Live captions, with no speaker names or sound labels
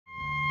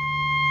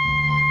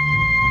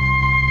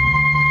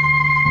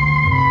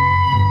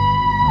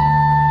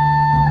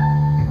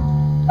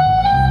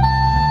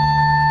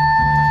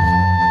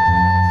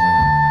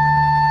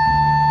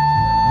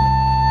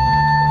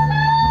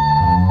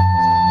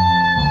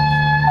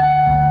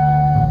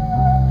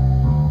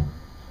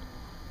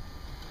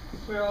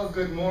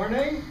good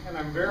morning, and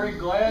I'm very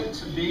glad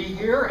to be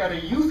here at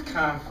a youth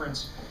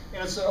conference.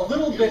 And it's a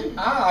little bit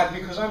odd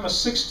because I'm a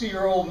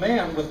 60-year-old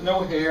man with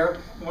no hair,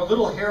 and what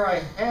little hair I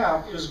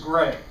have is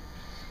gray.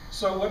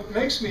 So what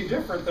makes me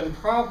different than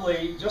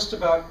probably just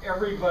about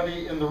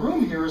everybody in the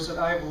room here is that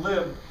I've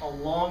lived a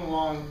long,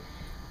 long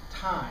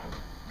time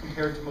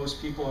compared to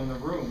most people in the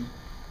room,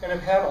 and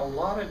have had a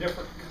lot of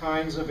different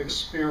kinds of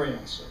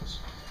experiences.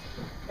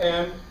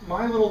 And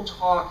my little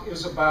talk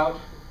is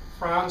about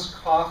Franz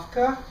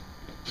Kafka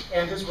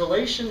and his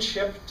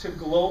relationship to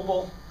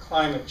global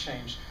climate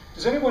change.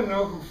 Does anyone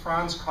know who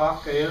Franz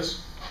Kafka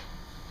is?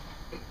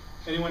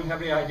 Anyone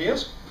have any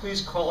ideas?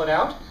 Please call it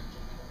out.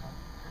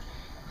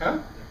 Huh?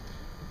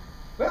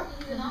 Well,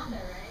 he's an author,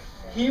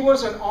 right? He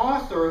was an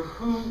author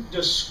who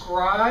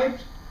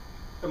described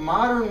the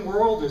modern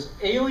world as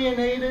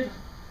alienated,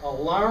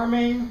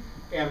 alarming,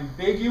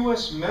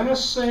 ambiguous,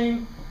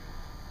 menacing,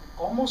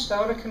 almost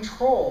out of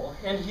control.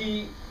 And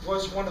he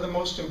was one of the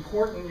most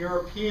important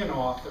European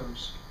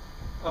authors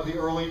of the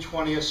early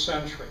 20th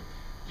century.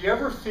 Do you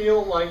ever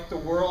feel like the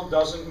world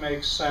doesn't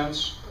make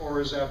sense or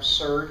is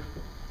absurd?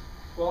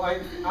 Well,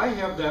 I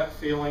have that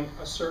feeling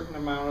a certain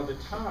amount of the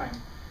time.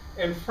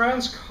 And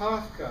Franz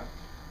Kafka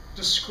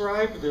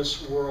described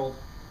this world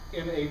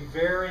in a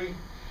very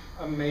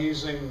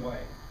amazing way.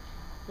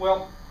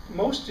 Well,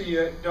 most of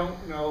you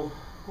don't know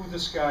who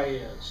this guy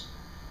is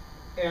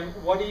and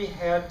what he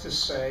had to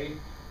say.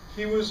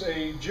 He was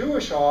a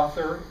Jewish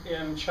author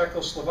in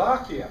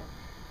Czechoslovakia,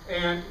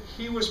 and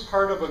he was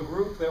part of a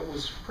group that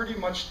was pretty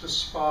much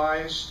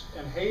despised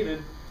and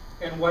hated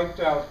and wiped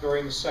out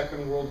during the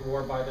Second World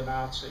War by the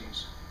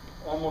Nazis,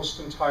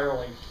 almost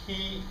entirely.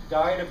 He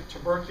died of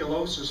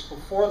tuberculosis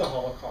before the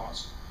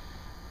Holocaust,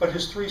 but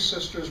his 3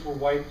 sisters were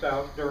wiped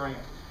out during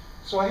it.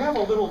 So I have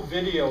a little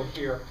video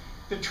here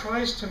that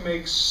tries to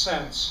make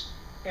sense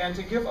and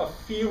to give a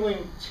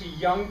feeling to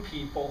young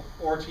people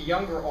or to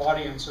younger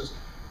audiences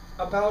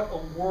about a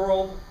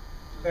world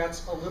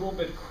that's a little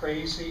bit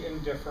crazy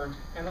and different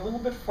and a little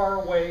bit far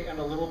away and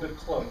a little bit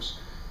close.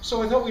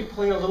 So I thought we'd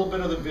play a little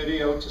bit of the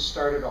video to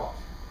start it off.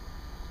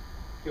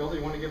 Gil, do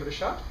you want to give it a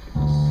shot?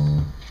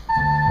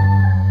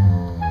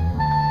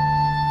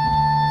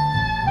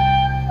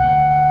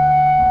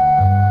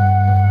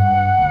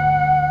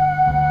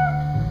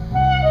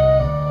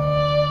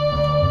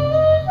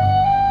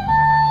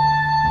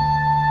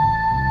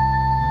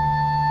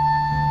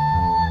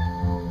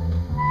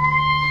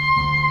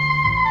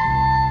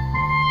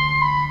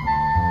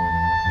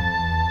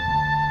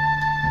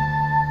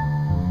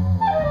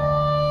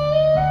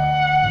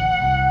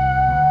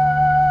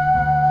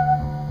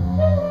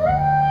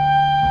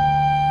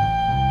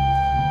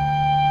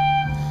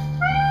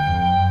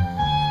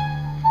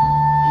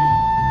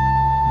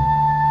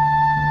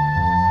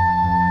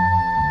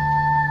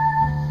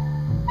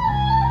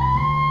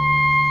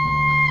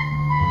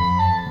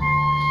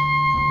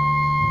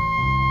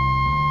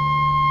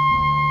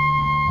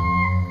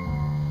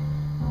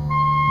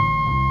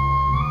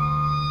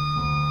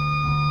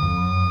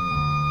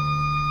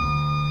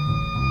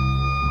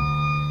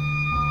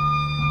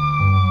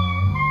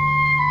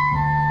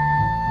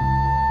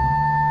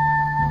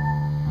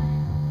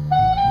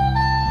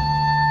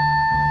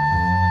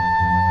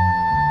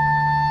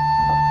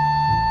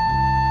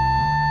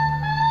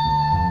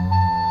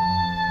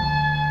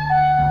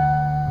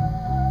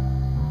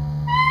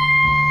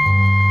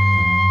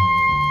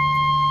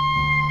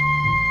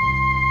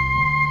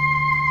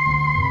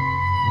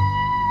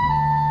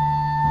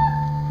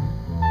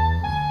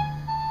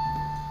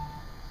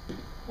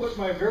 What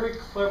my very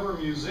clever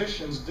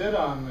musicians did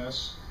on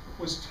this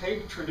was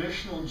take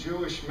traditional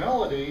Jewish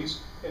melodies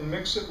and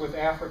mix it with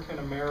African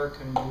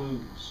American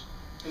blues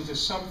into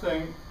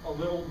something a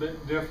little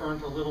bit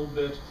different, a little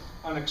bit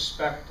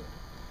unexpected.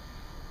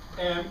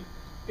 And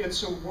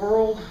it's a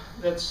world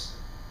that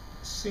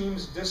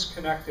seems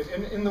disconnected.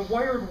 In the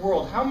wired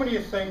world, how many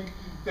of you think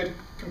that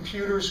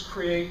computers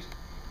create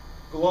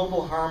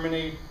global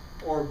harmony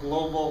or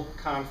global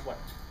conflict?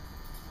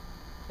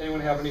 Anyone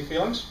have any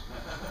feelings?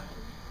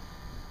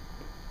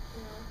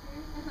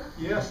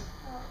 Yes.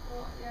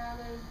 Well, yeah,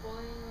 there's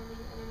bullying over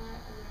the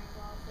internet, and there's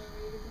also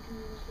where you get to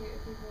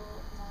communicate with people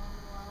all over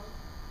the world.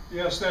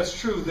 Yes, that's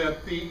true,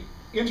 that the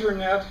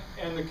internet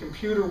and the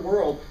computer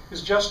world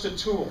is just a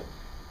tool.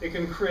 It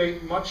can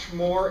create much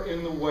more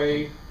in the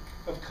way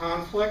of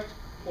conflict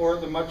or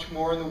much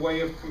more in the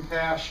way of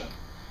compassion.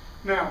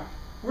 Now,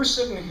 we're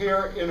sitting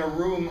here in a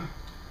room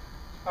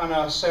on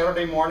a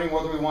Saturday morning,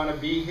 whether we want to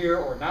be here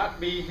or not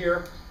be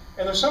here,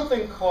 and there's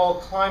something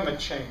called climate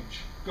change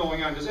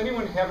going on. Does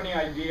anyone have any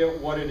idea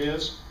what it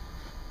is?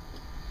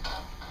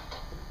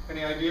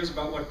 Any ideas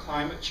about what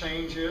climate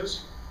change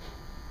is?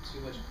 Too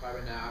much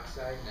carbon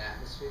dioxide in the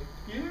atmosphere?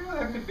 Yeah,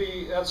 that could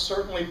be, that's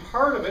certainly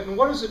part of it. And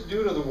what does it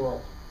do to the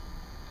world?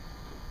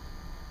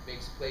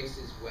 Makes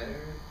places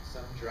wetter,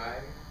 some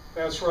drier.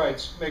 That's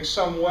right, makes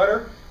some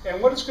wetter.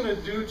 And what it's going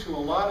to do to a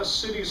lot of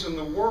cities in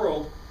the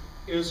world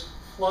is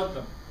flood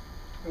them.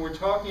 And we're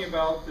talking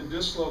about the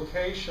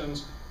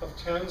dislocations of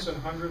tens and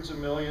hundreds of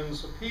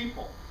millions of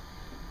people.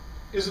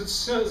 is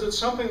it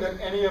something that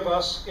any of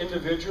us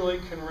individually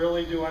can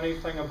really do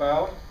anything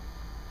about?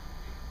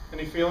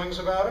 Any feelings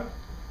about it?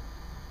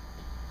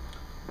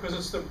 Because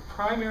it's the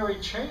primary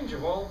change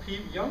of all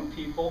young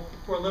people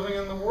who are living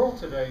in the world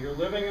today. You're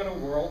living in a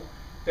world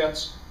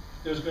there's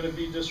going to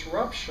be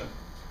disruption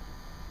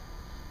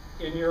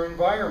in your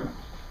environment.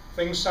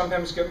 Things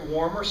sometimes get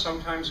warmer,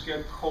 sometimes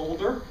get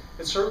colder.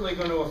 It's certainly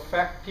going to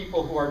affect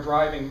people who are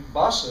driving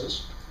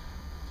buses.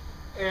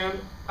 And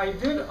I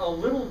did a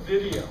little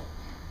video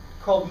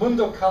called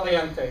Mundo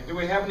Caliente. Do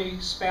we have any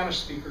Spanish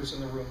speakers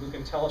in the room who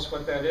can tell us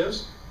what that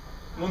is?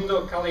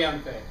 Mundo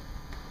Caliente.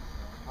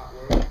 Hot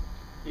world.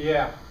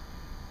 Yeah,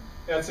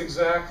 that's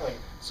exactly.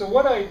 So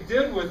what I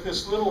did with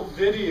this little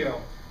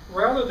video,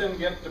 rather than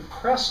get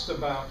depressed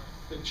about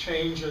the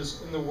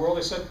changes in the world,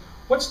 I said,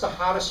 what's the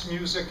hottest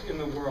music in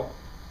the world?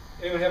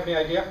 Anyone have any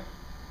idea?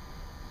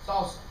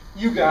 Salsa.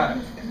 You got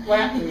it.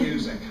 Latin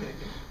music.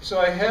 So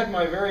I had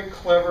my very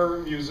clever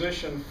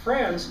musician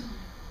friends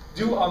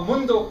do a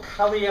Mundo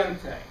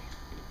Caliente.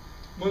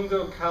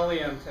 Mundo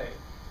Caliente.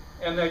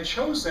 And I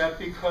chose that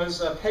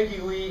because Peggy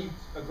Lee,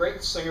 a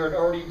great singer, had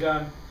already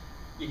done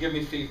You Give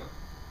Me Fever.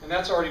 And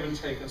that's already been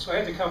taken. So I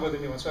had to come with a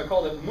new one. So I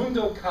called it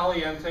Mundo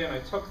Caliente, and I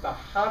took the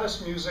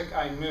hottest music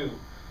I knew,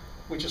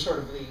 which is sort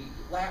of the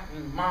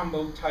Latin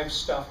mambo type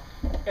stuff,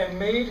 and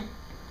made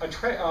a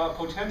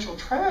potential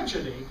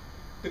tragedy,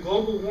 the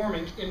global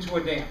warming, into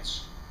a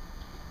dance,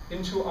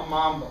 into a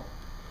mambo.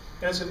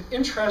 And it's an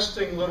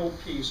interesting little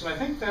piece. And I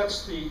think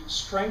that's the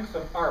strength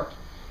of art,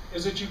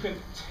 is that you can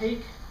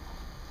take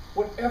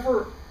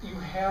whatever you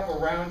have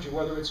around you,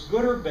 whether it's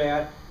good or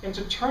bad, and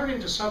to turn it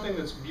into something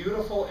that's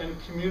beautiful and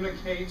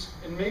communicates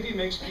and maybe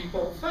makes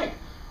people think.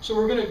 So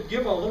we're going to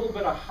give a little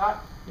bit of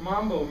hot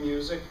mambo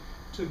music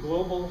to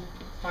global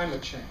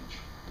climate change.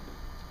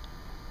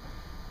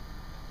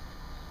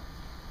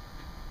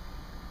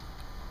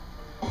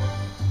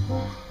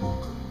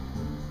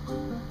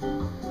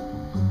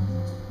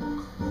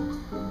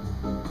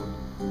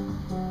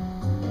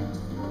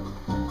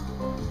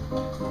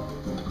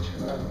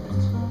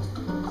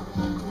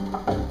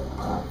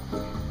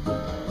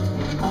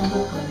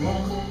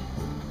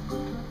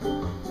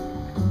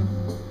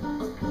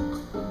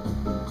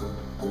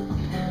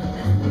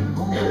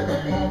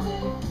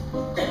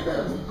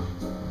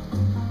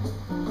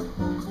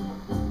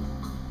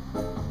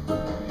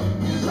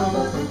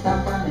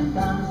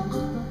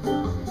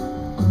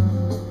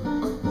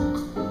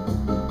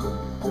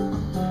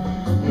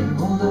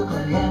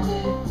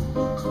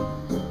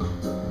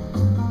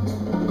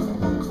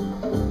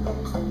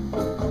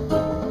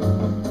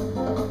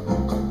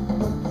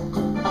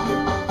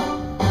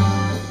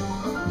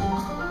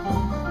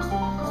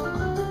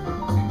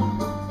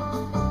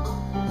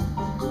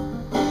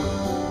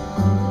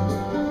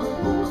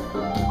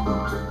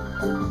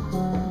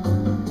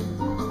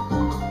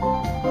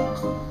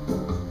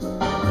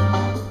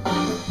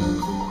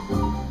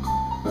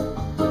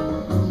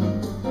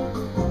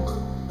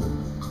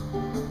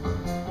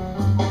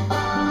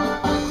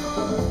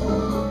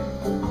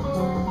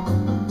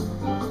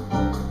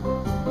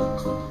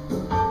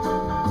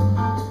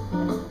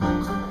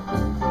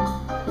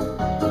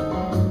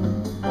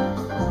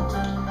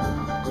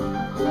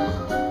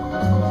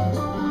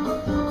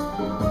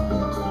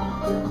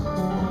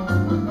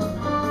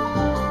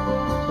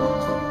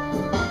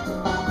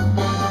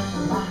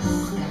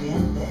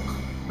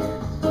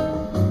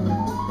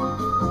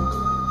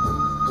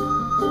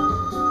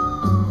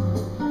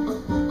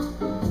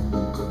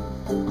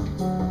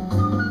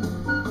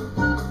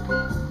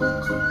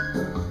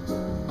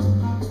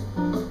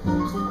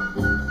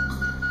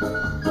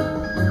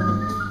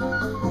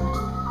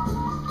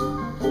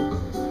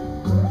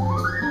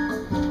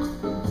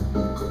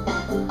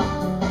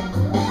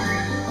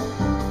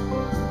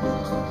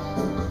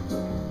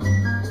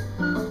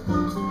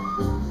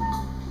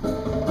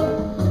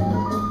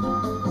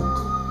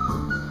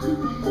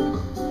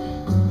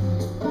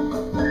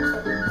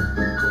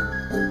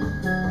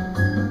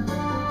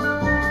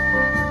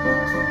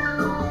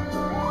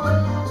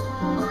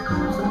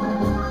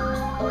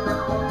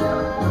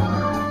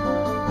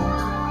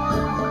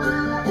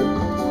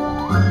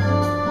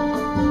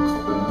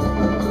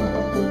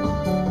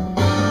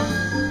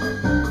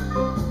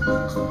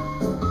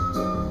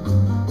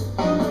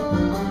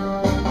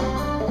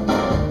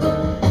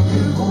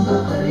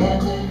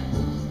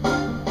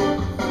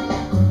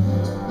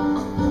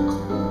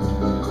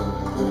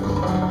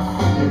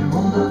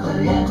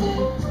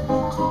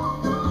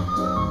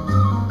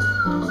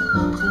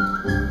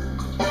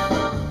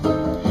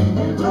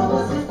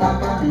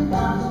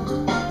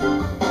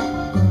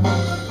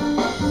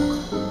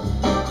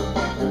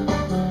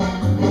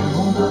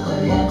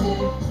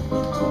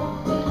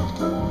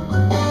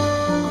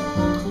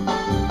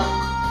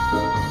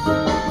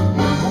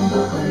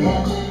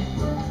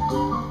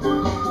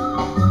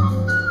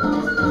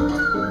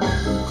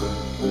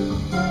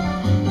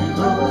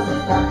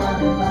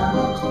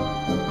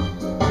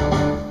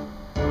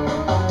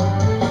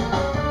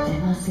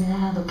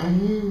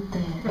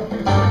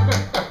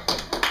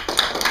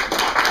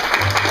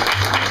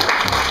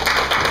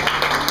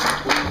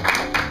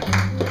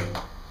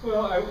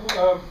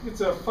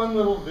 It's a fun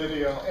little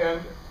video,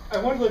 and I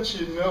want to let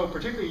you know,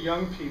 particularly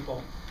young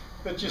people,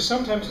 that you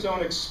sometimes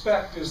don't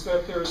expect is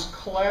that there's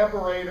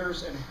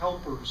collaborators and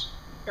helpers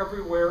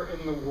everywhere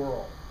in the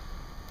world.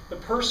 The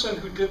person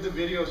who did the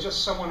video is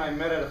just someone I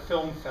met at a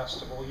film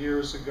festival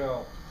years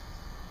ago.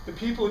 The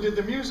people who did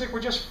the music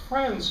were just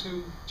friends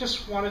who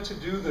just wanted to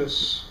do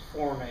this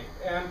for me.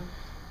 And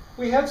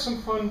we had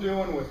some fun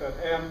doing with it.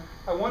 And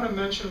I want to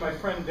mention my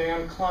friend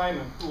Dan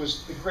Kleiman, who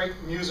was the great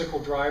musical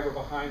driver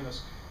behind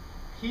this.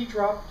 He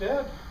dropped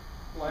dead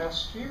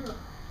last year,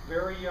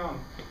 very young.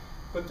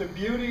 But the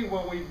beauty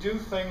when we do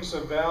things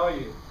of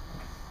value,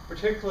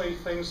 particularly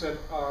things that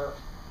are,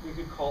 we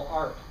could call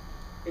art,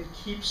 it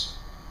keeps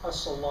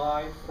us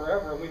alive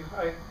forever. And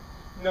I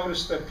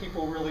noticed that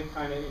people really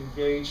kind of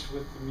engaged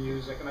with the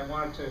music, and I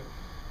wanted to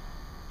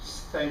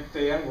thank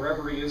Dan,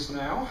 wherever he is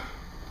now,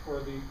 for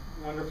the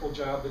wonderful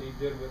job that he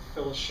did with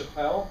Phyllis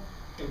Chappelle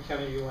and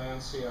Kenny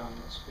Ulancia on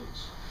this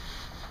piece.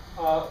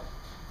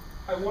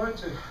 I wanted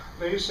to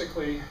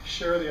basically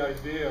share the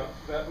idea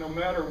that no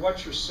matter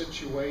what your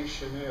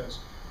situation is,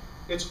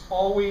 it's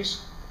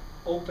always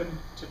open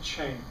to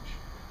change.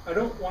 I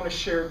don't want to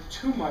share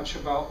too much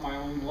about my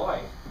own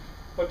life,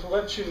 but to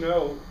let you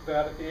know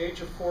that at the age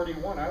of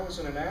 41, I was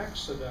in an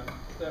accident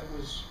that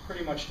was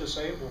pretty much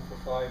disabled for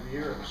 5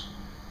 years.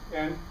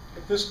 And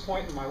at this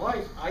point in my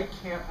life, I've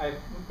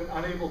been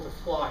unable to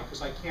fly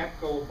because I can't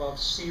go above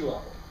sea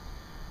level.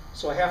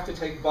 So I have to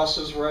take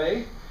buses,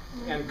 Ray,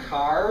 and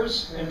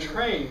cars and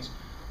trains.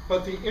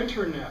 But the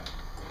internet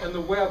and the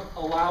web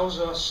allows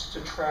us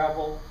to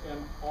travel in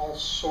all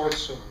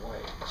sorts of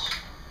ways.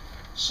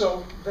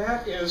 So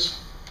that is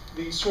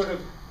the sort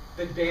of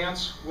the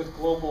dance with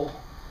global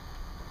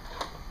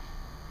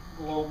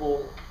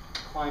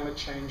climate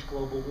change,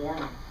 global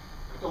warming.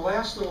 The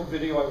last little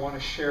video I want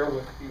to share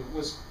with you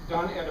was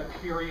done at a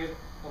period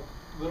of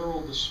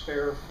literal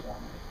despair for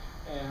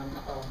me. And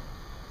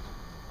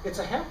it's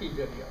a happy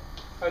video.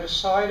 I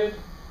decided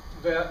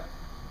that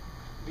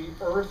the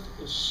earth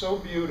is so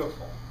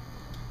beautiful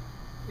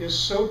and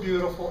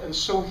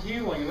so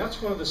healing. And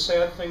that's one of the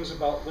sad things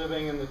about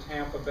living in the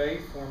Tampa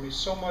Bay for me.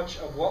 So much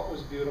of what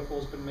was beautiful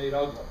has been made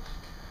ugly.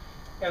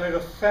 And it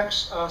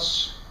affects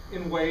us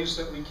in ways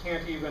that we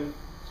can't even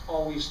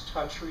always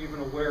touch or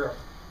even aware of.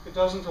 It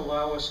doesn't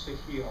allow us to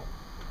heal.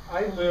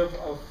 I live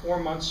 4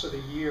 months of the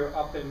year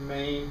up in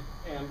Maine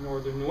and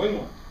northern New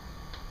England.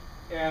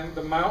 And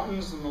the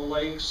mountains and the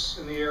lakes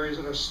and the areas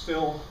that are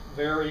still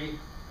very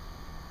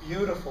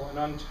beautiful and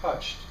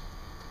untouched.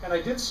 And I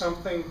did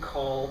something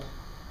called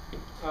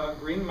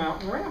Green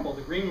Mountain Ramble,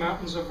 the Green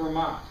Mountains of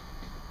Vermont.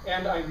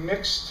 And I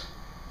mixed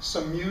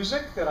some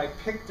music that I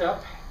picked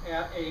up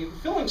at a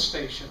filling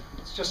station.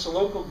 It's just a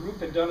local group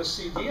that had done a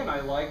CD and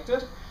I liked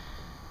it.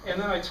 And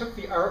then I took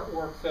the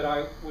artwork that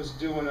I was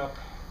doing up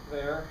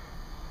there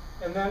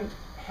and then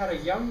had a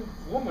young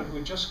woman who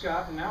had just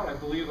gotten out, I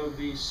believe, of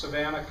the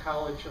Savannah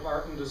College of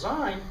Art and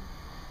Design.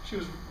 She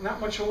was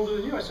not much older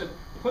than you. I said,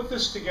 put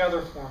this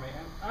together for me.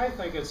 And I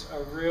think it's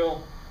a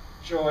real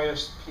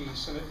joyous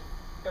piece. And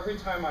every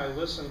time I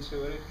listen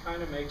to it, it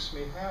kind of makes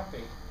me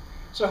happy.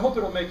 So I hope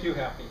it'll make you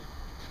happy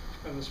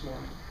in this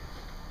morning.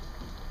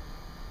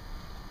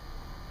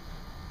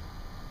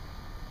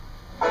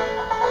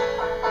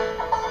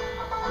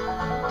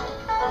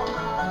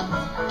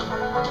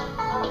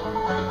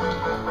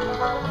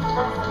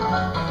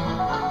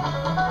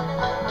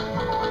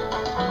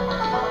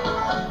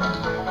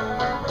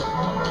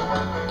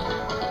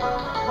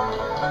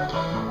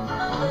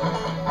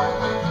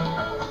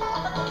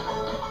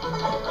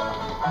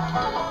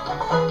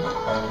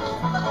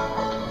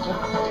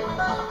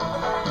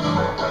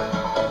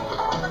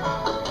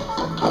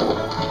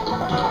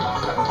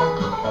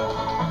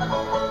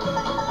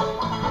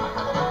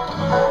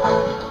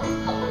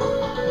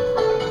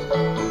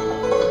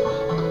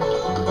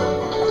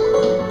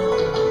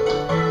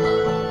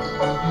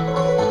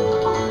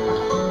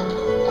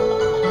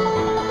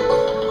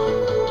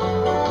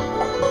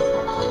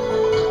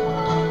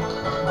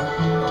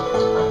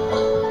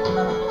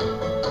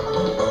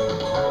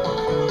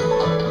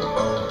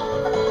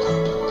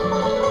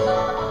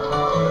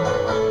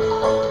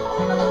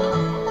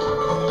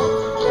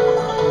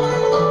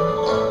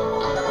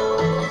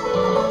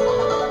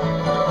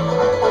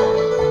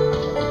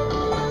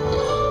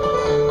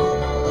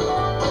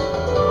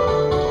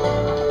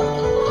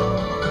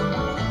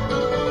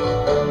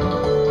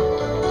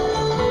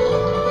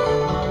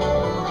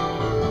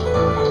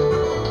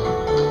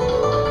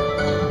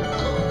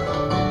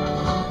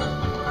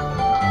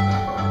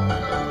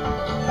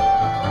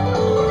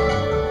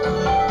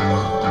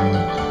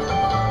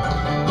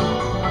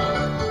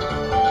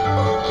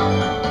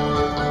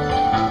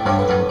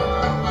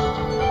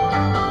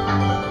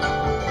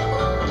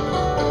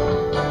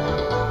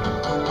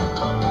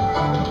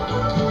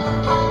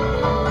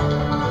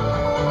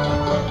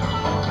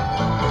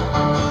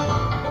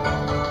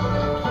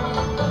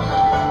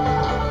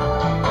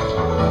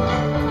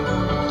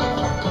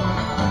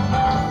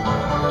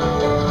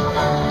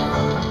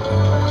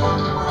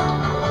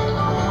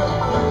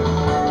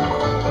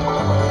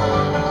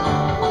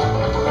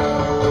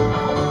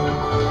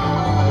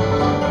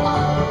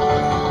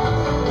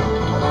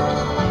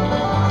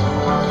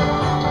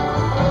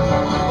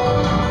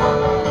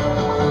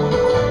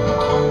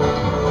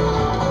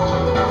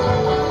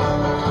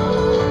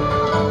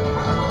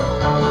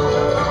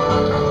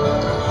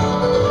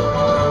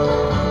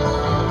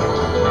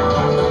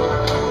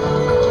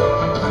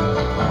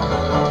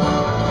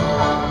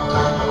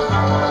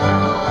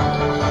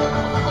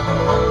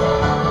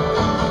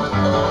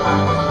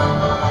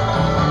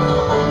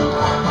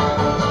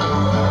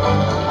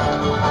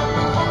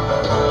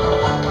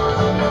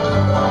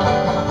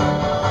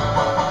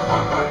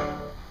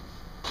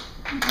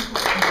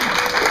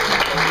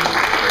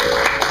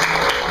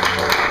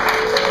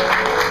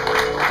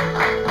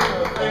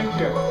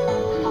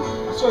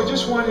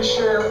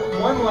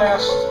 one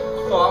last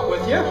thought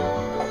with you.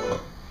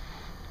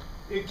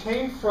 It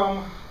came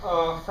from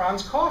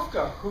Franz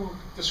Kafka, who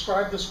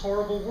described this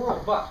horrible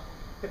world. But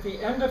at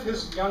the end of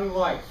his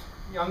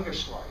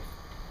youngish life,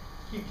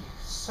 he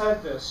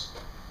said this.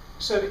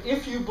 He said,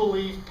 if you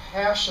believe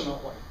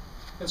passionately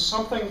in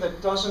something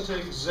that doesn't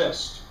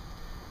exist,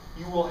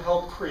 you will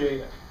help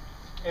create it.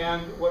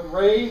 And what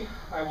Ray,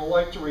 I will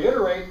like to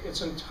reiterate,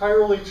 it's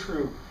entirely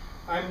true.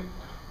 I'm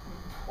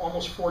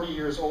almost 40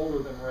 years older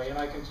than Ray, and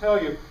I can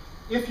tell you,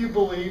 if you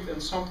believe in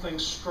something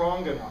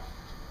strong enough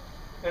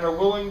and are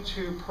willing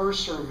to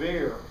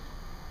persevere,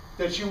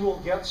 that you will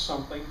get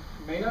something.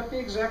 It may not be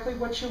exactly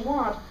what you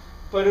want,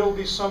 but it'll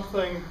be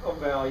something of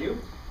value.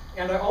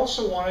 And I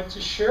also wanted to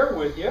share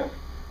with you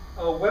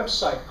a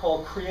website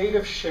called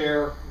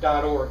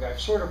creativeshare.org. I've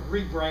sort of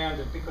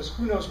rebranded because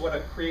who knows what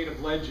a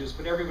creative ledge is,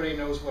 but everybody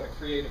knows what a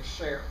creative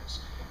share is,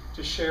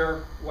 to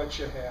share what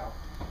you have.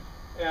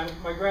 And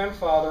my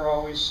grandfather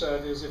always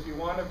said is if you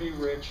want to be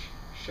rich,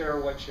 share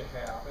what you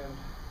have. And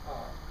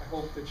I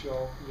hope that you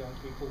all young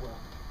people will.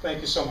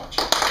 Thank you so much.